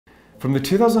From the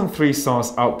 2003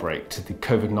 SARS outbreak to the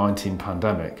COVID-19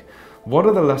 pandemic, what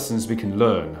are the lessons we can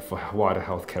learn for wider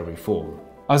healthcare reform?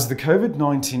 As the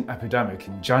COVID-19 epidemic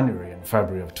in January and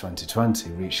February of 2020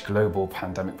 reached global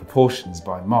pandemic proportions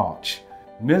by March,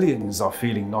 millions are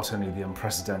feeling not only the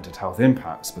unprecedented health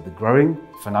impacts, but the growing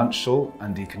financial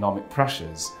and economic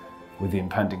pressures with the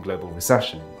impending global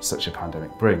recession such a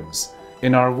pandemic brings.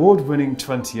 In our award-winning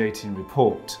 2018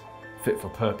 report, Fit for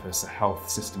Purpose, a Health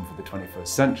System for the 21st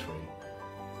Century,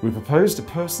 we proposed a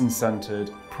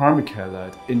person-centred, primary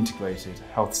care-led, integrated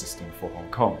health system for Hong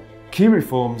Kong. Key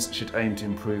reforms should aim to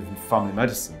improve family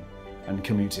medicine and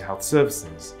community health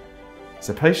services,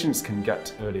 so patients can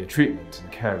get earlier treatment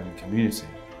and care in the community,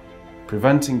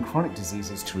 preventing chronic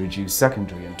diseases to reduce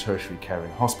secondary and tertiary care in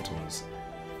hospitals,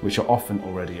 which are often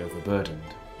already overburdened.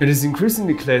 It is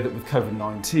increasingly clear that with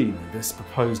COVID-19, this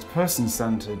proposed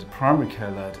person-centred, primary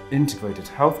care-led, integrated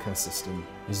healthcare system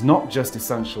is not just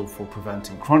essential for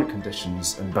preventing chronic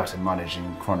conditions and better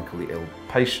managing chronically ill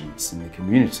patients in the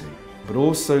community, but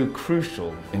also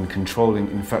crucial in controlling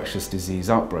infectious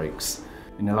disease outbreaks,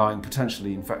 in allowing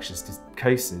potentially infectious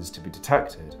cases to be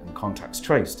detected and contacts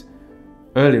traced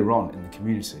earlier on in the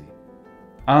community,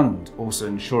 and also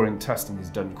ensuring testing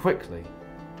is done quickly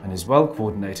and is well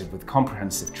coordinated with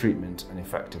comprehensive treatment and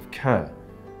effective care,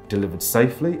 delivered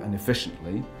safely and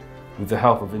efficiently with the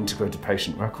help of integrated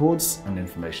patient records and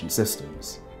information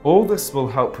systems. All this will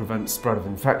help prevent spread of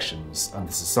infections and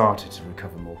the society to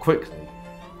recover more quickly,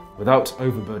 without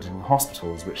overburdening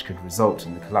hospitals, which could result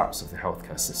in the collapse of the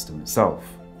healthcare system itself.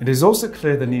 It is also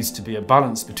clear there needs to be a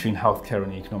balance between healthcare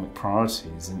and economic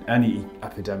priorities in any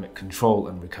epidemic control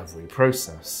and recovery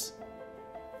process.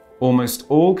 Almost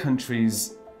all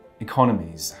countries'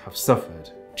 economies have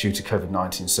suffered due to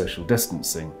COVID-19 social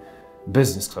distancing,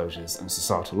 business closures and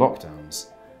societal lockdowns,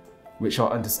 which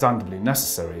are understandably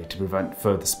necessary to prevent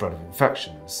further spread of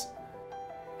infections.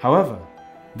 However,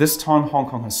 this time Hong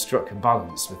Kong has struck a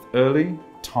balance with early,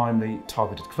 timely,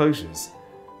 targeted closures,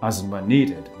 as and when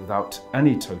needed, without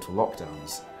any total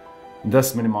lockdowns,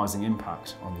 thus minimising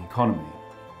impact on the economy.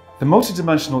 The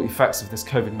multidimensional effects of this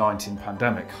COVID-19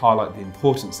 pandemic highlight the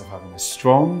importance of having a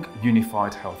strong,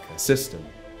 unified healthcare system.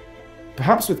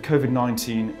 Perhaps with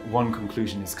COVID-19, one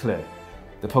conclusion is clear.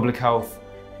 The public health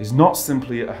is not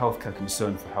simply a healthcare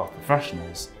concern for health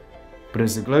professionals, but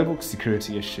is a global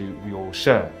security issue we all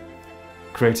share,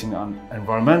 creating an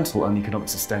environmental and economic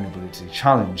sustainability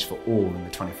challenge for all in the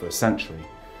 21st century.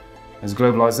 As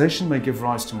globalisation may give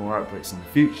rise to more outbreaks in the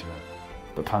future,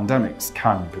 but pandemics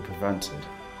can be prevented.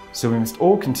 So we must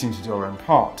all continue to do our own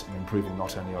part in improving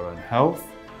not only our own health,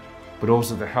 but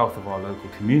also the health of our local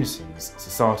communities,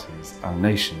 societies and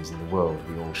nations in the world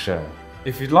we all share.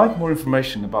 If you'd like more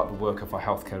information about the work of our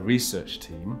healthcare research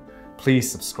team,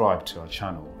 please subscribe to our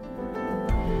channel.